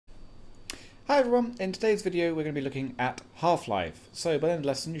Hi everyone, in today's video we're going to be looking at half-life. So by the end of the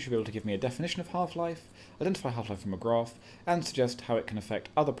lesson you should be able to give me a definition of half-life, identify half-life from a graph, and suggest how it can affect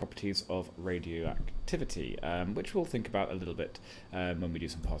other properties of radioactivity, which we'll think about a little bit when we do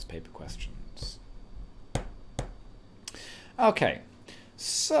some past paper questions. Okay,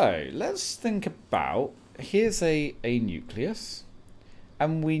 so let's think about, here's a nucleus,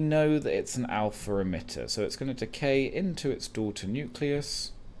 and we know that it's an alpha emitter, so it's going to decay into its daughter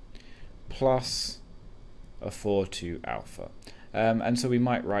nucleus, plus a 4,2 alpha. And so we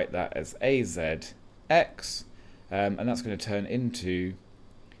might write that as AZX, and that's going to turn into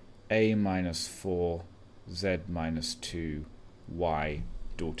A minus 4 Z minus 2 Y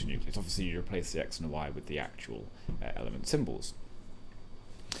daughter nucleus. Obviously you replace the X and the Y with the actual element symbols.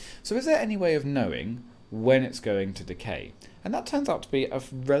 So is there any way of knowing when it's going to decay? And that turns out to be a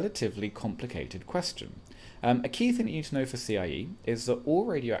relatively complicated question. A key thing that you need to know for CIE is that all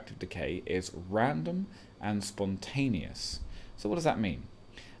radioactive decay is random and spontaneous. So what does that mean?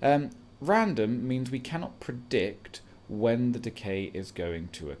 Random means we cannot predict when the decay is going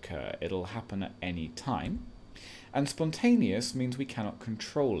to occur. It'll happen at any time. And spontaneous means we cannot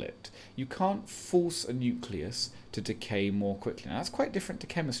control it. You can't force a nucleus to decay more quickly. Now that's quite different to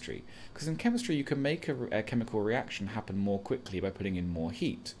chemistry, because in chemistry you can make a chemical reaction happen more quickly by putting in more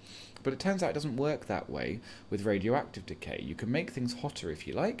heat. But it turns out it doesn't work that way with radioactive decay. You can make things hotter if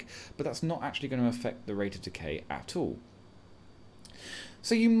you like, but that's not actually going to affect the rate of decay at all.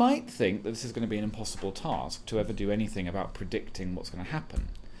 So you might think that this is going to be an impossible task to ever do anything about predicting what's going to happen.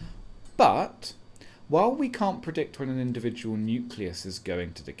 But while we can't predict when an individual nucleus is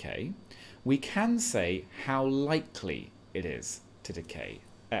going to decay, we can say how likely it is to decay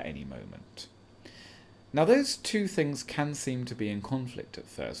at any moment. Now those two things can seem to be in conflict at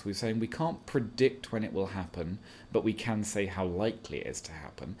first. We're saying we can't predict when it will happen, but we can say how likely it is to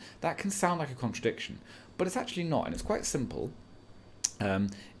happen. That can sound like a contradiction, but it's actually not, and it's quite simple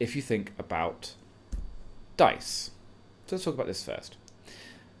if you think about dice. So let's talk about this first.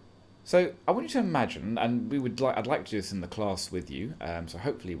 So I want you to imagine, and I'd like to do this in the class with you, so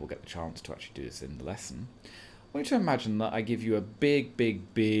hopefully we'll get the chance to actually do this in the lesson. I want you to imagine that I give you a big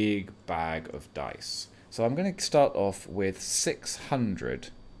bag of dice. So I'm going to start off with 600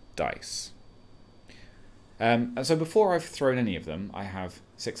 dice. And so before I've thrown any of them, I have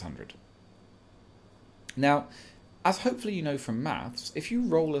 600. Now, as hopefully you know from maths, if you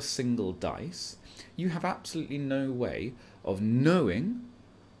roll a single dice, you have absolutely no way of knowing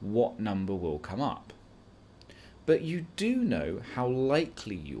what number will come up. But you do know how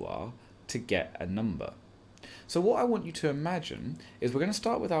likely you are to get a number. So what I want you to imagine is we're going to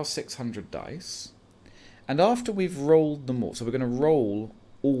start with our 600 dice, and after we've rolled them all, so we're going to roll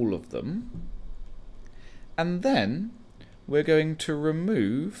all of them, and then we're going to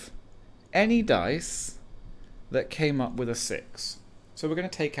remove any dice that came up with a 6. So we're going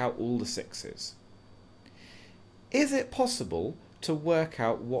to take out all the 6s. Is it possible to work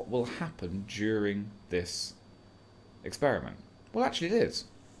out what will happen during this experiment? Well, actually it is.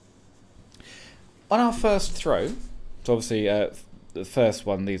 On our first throw, so obviously the first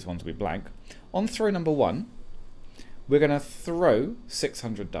one, these ones will be blank. On throw number 1, we're going to throw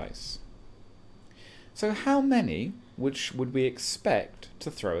 600 dice. So how many would we expect to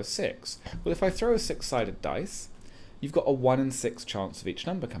throw a 6? Well, if I throw a 6-sided dice, you've got a 1 in 6 chance of each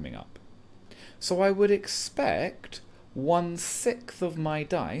number coming up. So I would expect 1/6 of my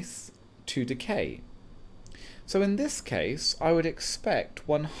dice to decay. So in this case, I would expect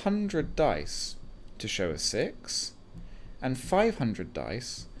 100 dice to show a 6, and 500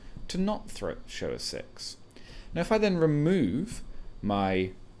 dice to not show a 6. Now if I then remove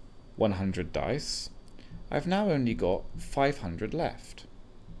my 100 dice, I've now only got 500 left.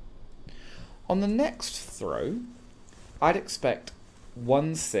 On the next throw, I'd expect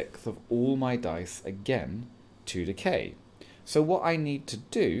 1/6 of all my dice again to decay. So what I need to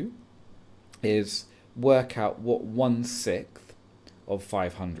do is work out what 1/6 of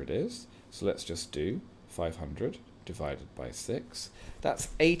 500 is. So let's just do 500 divided by 6. That's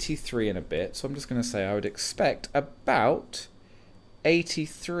 83 and a bit. So I'm just going to say I would expect about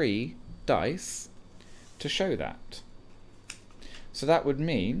 83 dice to show that. So that would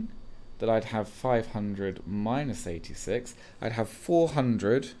mean that I'd have 500 minus 86. I'd have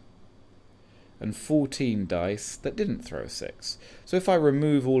 414 dice that didn't throw a 6. So if I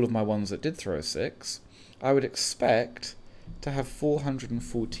remove all of my ones that did throw a 6, I would expect to have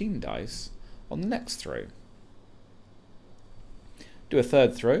 414 dice on the next throw. Do a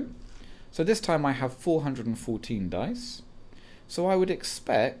third throw. So this time I have 414 dice. So I would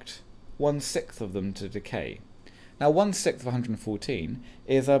expect 1/6 of them to decay. Now 1/6 of 114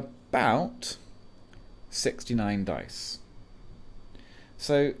 is about 69 dice.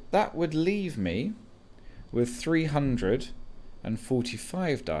 So that would leave me with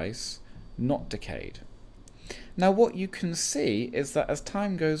 345 dice not decayed. Now what you can see is that as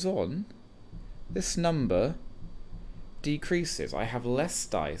time goes on, this number decreases. I have less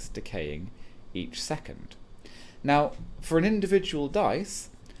dice decaying each second. Now, for an individual dice,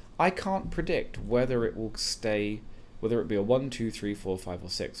 I can't predict whether it will stay, whether it be a 1, 2, 3, 4, 5 or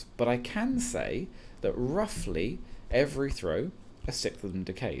 6, but I can say that roughly every throw, a sixth of them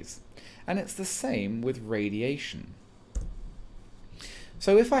decays. And it's the same with radiation.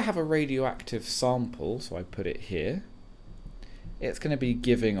 So if I have a radioactive sample, so I put it here, it's going to be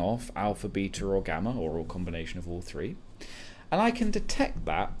giving off alpha, beta or gamma, or a combination of all three. And I can detect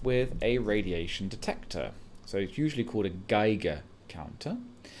that with a radiation detector. So it's usually called a Geiger counter.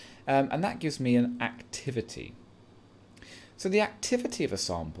 And that gives me an activity. So the activity of a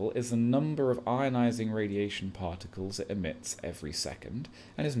sample is the number of ionizing radiation particles it emits every second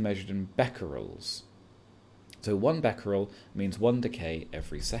and is measured in becquerels. So 1 becquerel means 1 decay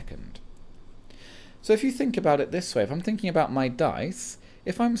every second. So if you think about it this way, if I'm thinking about my dice,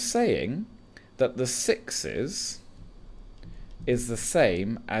 if I'm saying that the 6s is the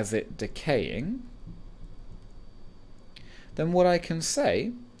same as it decaying, then what I can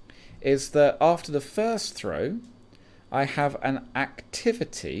say is that after the first throw, I have an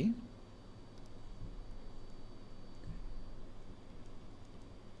activity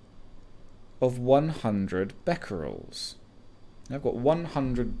of 100 becquerels. Now I've got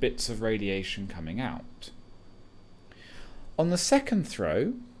 100 bits of radiation coming out. On the second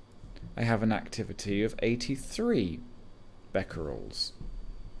throw, I have an activity of 83 becquerels.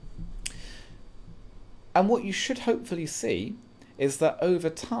 And what you should hopefully see is that over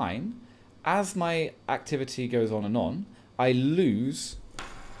time, as my activity goes on and on, I lose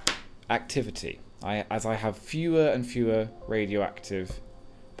activity. As I have fewer and fewer radioactive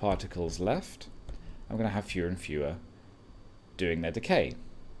particles left, I'm going to have fewer and fewer doing their decay.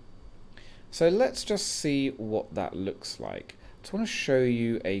 So let's just see what that looks like. I just want to show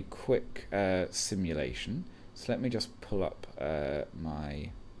you a quick simulation. So let me just pull up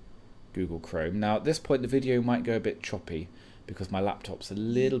my Google Chrome. Now at this point the video might go a bit choppy because my laptop's a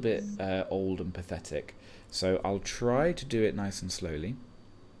little bit old and pathetic, so I'll try to do it nice and slowly.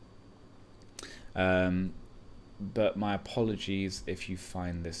 But my apologies if you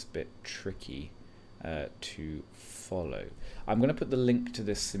find this bit tricky to follow. I'm going to put the link to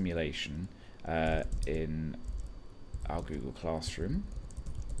this simulation in our Google Classroom.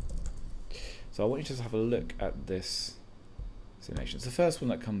 So I want you to just have a look at this simulation. It's the first one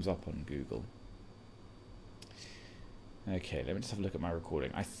that comes up on Google. Okay, let me just have a look at my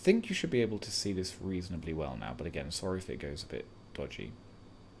recording. I think you should be able to see this reasonably well now, but again, sorry if it goes a bit dodgy.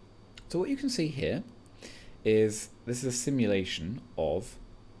 So what you can see here is this is a simulation of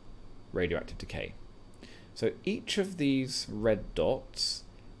radioactive decay. So each of these red dots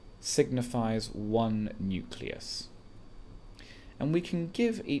signifies one nucleus. And we can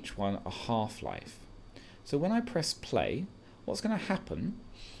give each one a half-life. So when I press play, what's going to happen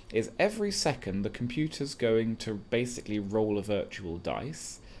is every second the computer's going to basically roll a virtual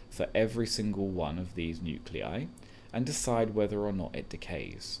dice for every single one of these nuclei and decide whether or not it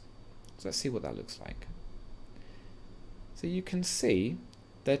decays. So let's see what that looks like. So you can see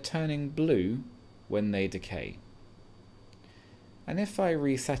they're turning blue when they decay. And if I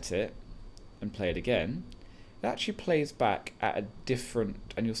reset it and play it again, it actually plays back at a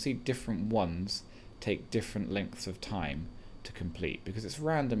different, and you'll see different ones take different lengths of time to complete because it's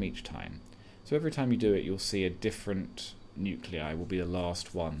random each time. So every time you do it, you'll see a different nuclei will be the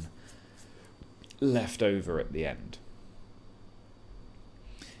last one left over at the end.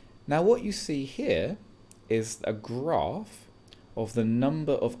 Now what you see here is a graph of the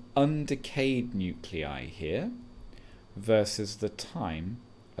number of undecayed nuclei here versus the time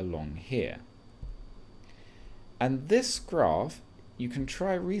along here. And this graph, you can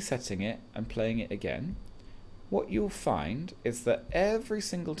try resetting it and playing it again. What you'll find is that every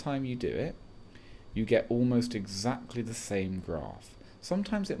single time you do it, you get almost exactly the same graph.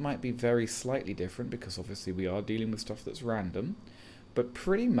 Sometimes it might be very slightly different because obviously we are dealing with stuff that's random, but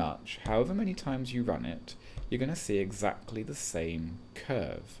pretty much however many times you run it, you're going to see exactly the same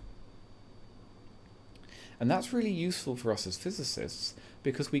curve. And that's really useful for us as physicists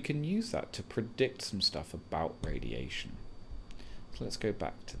because we can use that to predict some stuff about radiation. So let's go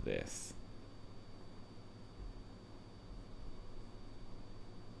back to this.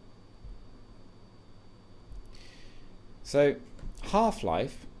 So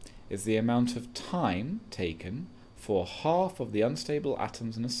half-life is the amount of time taken for half of the unstable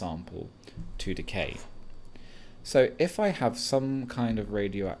atoms in a sample to decay. So if I have some kind of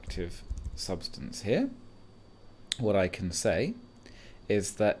radioactive substance here, what I can say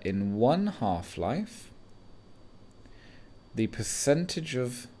is that in one half-life, the percentage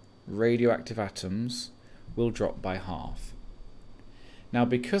of radioactive atoms will drop by half. Now,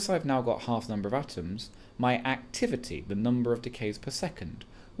 because I've now got half the number of atoms, my activity, the number of decays per second,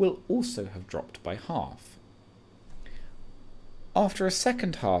 will also have dropped by half. After a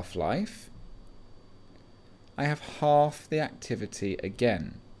second half-life, I have half the activity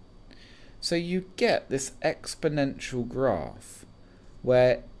again. So you get this exponential graph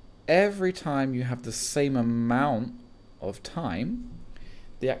where every time you have the same amount of time,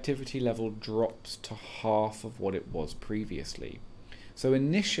 the activity level drops to half of what it was previously. So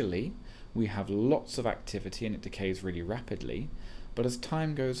initially, we have lots of activity and it decays really rapidly, but as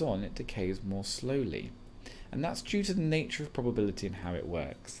time goes on, it decays more slowly. And that's due to the nature of probability and how it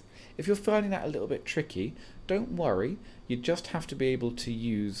works. If you're finding that a little bit tricky, don't worry, you just have to be able to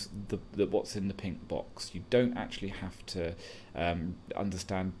use what's in the pink box. You don't actually have to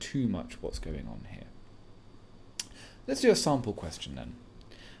understand too much what's going on here. Let's do a sample question then.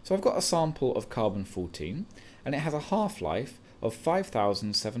 So I've got a sample of carbon-14 and it has a half-life of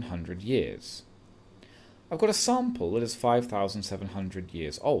 5,700 years. I've got a sample that is 5,700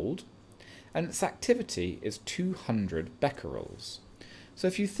 years old and its activity is 200 becquerels. So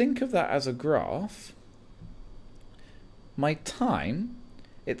if you think of that as a graph, my time,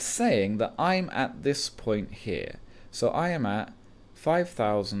 it's saying that I'm at this point here. So I am at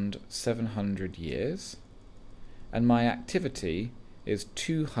 5,700 years and my activity is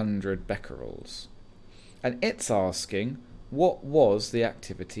 200 becquerels. And it's asking, what was the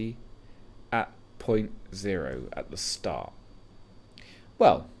activity at point 0 at the start?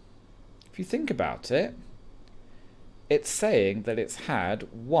 Well, if you think about it, it's saying that it's had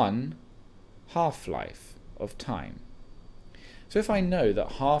one half-life of time. So if I know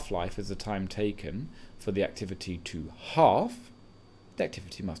that half-life is the time taken for the activity to half, the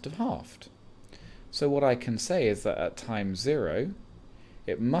activity must have halved. So what I can say is that at time 0,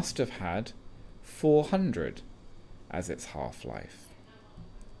 it must have had 400 as its half-life.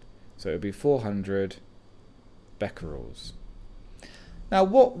 So it would be 400 becquerels. Now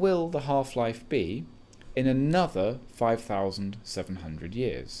what will the half-life be in another 5,700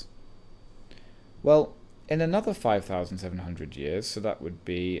 years? Well, in another 5,700 years, so that would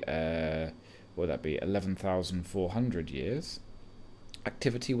be, what would that be, 11,400 years,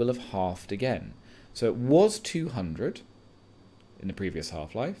 activity will have halved again. So it was 200 in the previous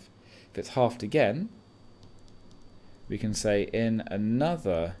half-life. If it's halved again, we can say in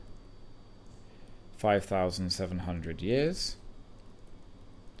another 5,700 years,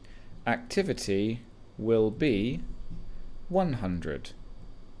 activity will be 100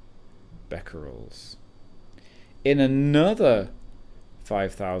 becquerels. In another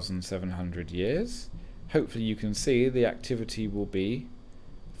 5,700 years, hopefully you can see the activity will be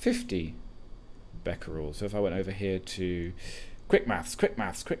 50 becquerels. So if I went over here to quick maths,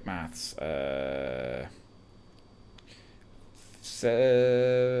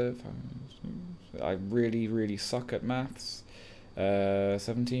 I really suck at maths.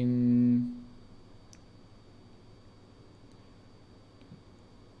 17.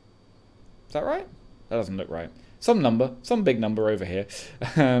 Is that right? That doesn't look right. Some number, some big number over here.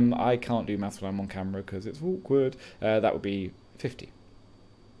 I can't do maths when I'm on camera because it's awkward. That would be 50.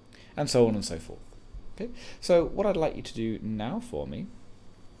 And so on and so forth. Okay. So what I'd like you to do now for me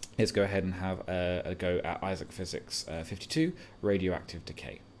is go ahead and have a go at Isaac Physics 52, radioactive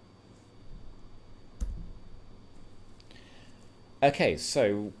decay. Okay,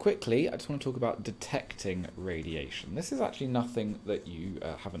 so quickly, I just want to talk about detecting radiation. This is actually nothing that you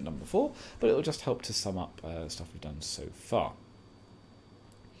haven't done before, but it will just help to sum up stuff we've done so far.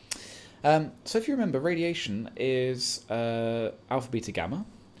 So if you remember, radiation is alpha, beta, gamma.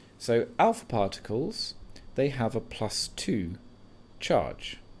 So alpha particles, they have a +2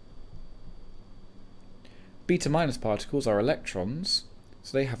 charge. Beta minus particles are electrons,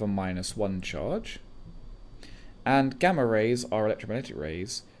 so they have a -1 charge. And gamma rays are electromagnetic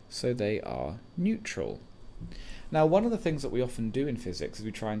rays, so they are neutral. Now, one of the things that we often do in physics is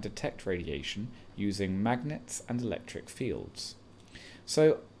we try and detect radiation using magnets and electric fields.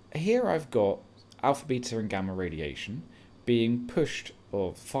 So here I've got alpha, beta and gamma radiation being pushed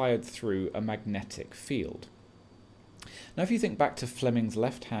or fired through a magnetic field. Now, if you think back to Fleming's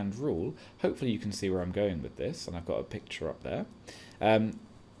left-hand rule, hopefully you can see where I'm going with this, and I've got a picture up there.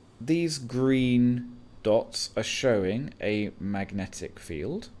 These green dots are showing a magnetic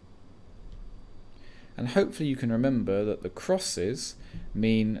field, And hopefully you can remember that the crosses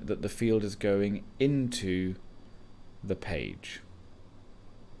mean that the field is going into the page.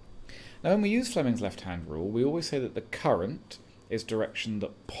 Now when we use Fleming's left-hand rule, we always say that the current is direction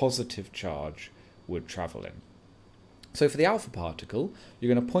that positive charge would travel in. So for the alpha particle,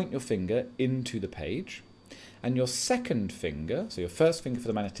 you're going to point your finger into the page, and your second finger, so your first finger for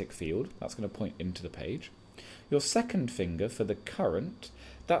the magnetic field, that's going to point into the page. Your second finger for the current,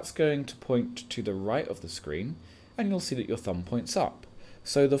 that's going to point to the right of the screen, and you'll see that your thumb points up.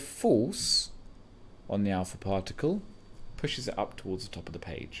 So the force on the alpha particle pushes it up towards the top of the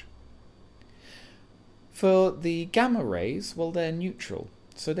page. For the gamma rays, well, they're neutral,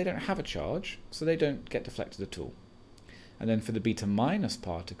 so they don't have a charge, so they don't get deflected at all. And then for the beta minus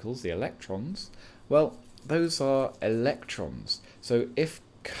particles, the electrons, well, those are electrons. So if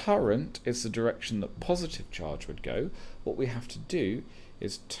current is the direction that positive charge would go, what we have to do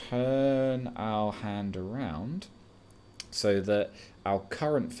is turn our hand around so that our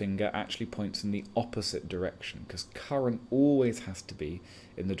current finger actually points in the opposite direction, because current always has to be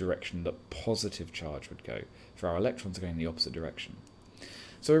in the direction that positive charge would go. For our electrons are going in the opposite direction.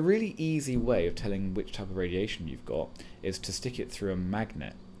 So a really easy way of telling which type of radiation you've got is to stick it through a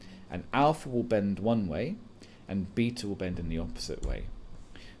magnet. And alpha will bend one way and beta will bend in the opposite way.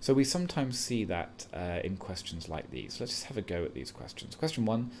 So we sometimes see that in questions like these. Let's just have a go at these questions. Question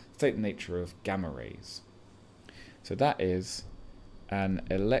 1, state the nature of gamma rays. So that is an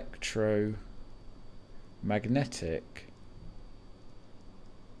electromagnetic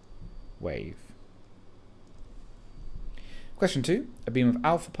wave. Question 2, a beam of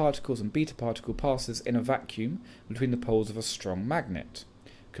alpha particles and beta particle passes in a vacuum between the poles of a strong magnet.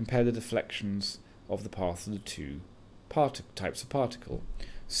 Compare the deflections of the path of the two types of particle.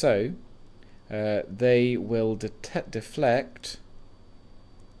 So they will deflect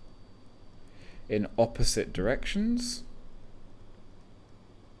in opposite directions.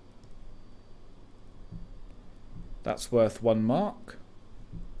 That's worth 1 mark.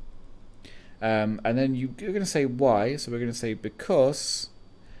 And then you're going to say why, so we're going to say because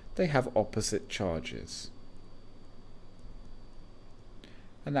they have opposite charges.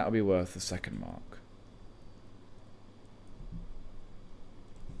 And that will be worth the 2nd mark.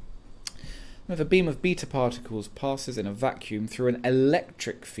 If a beam of beta particles passes in a vacuum through an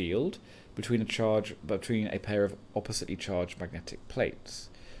electric field between a pair of oppositely charged magnetic plates.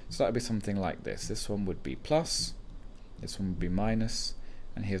 So that would be something like this. This one would be plus, this one would be minus,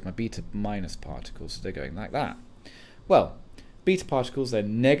 and here's my beta minus particles, so they're going like that. Well, beta particles, they're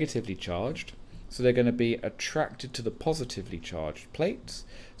negatively charged, so they're going to be attracted to the positively charged plates.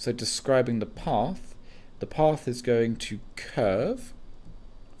 So describing the path is going to curve,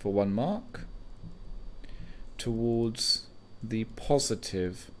 for 1 mark, towards the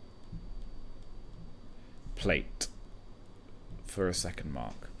positive plate, for a 2nd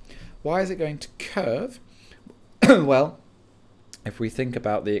mark. Why is it going to curve? Well, if we think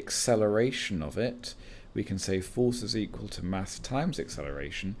about the acceleration of it, we can say force is equal to mass times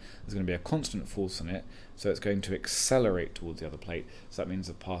acceleration. There's going to be a constant force on it, so it's going to accelerate towards the other plate. So that means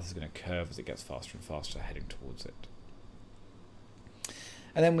the path is going to curve as it gets faster and faster, heading towards it.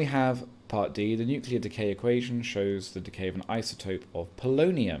 And then we have part D. The nuclear decay equation shows the decay of an isotope of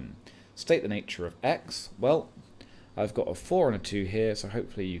polonium. State the nature of X. Well, I've got a 4 and a 2 here, so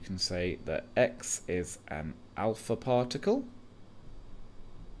hopefully you can say that X is an alpha particle,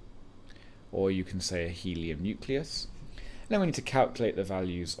 or you can say a helium nucleus. And then we need to calculate the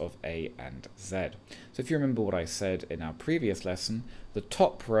values of A and Z. So if you remember what I said in our previous lesson, the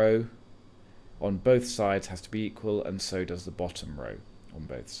top row on both sides has to be equal, and so does the bottom row on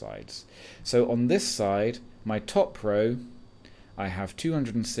both sides. So on this side, my top row, I have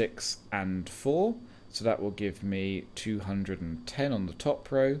 206 and 4, so that will give me 210 on the top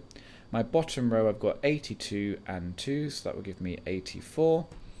row. My bottom row, I've got 82 and 2, so that will give me 84.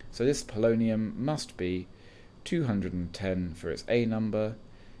 So this polonium must be 210 for its A number,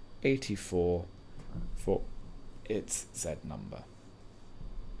 84 for its Z number.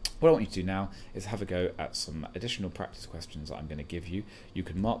 What I want you to do now is have a go at some additional practice questions that I'm going to give you. You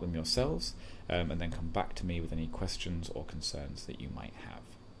can mark them yourselves and then come back to me with any questions or concerns that you might have.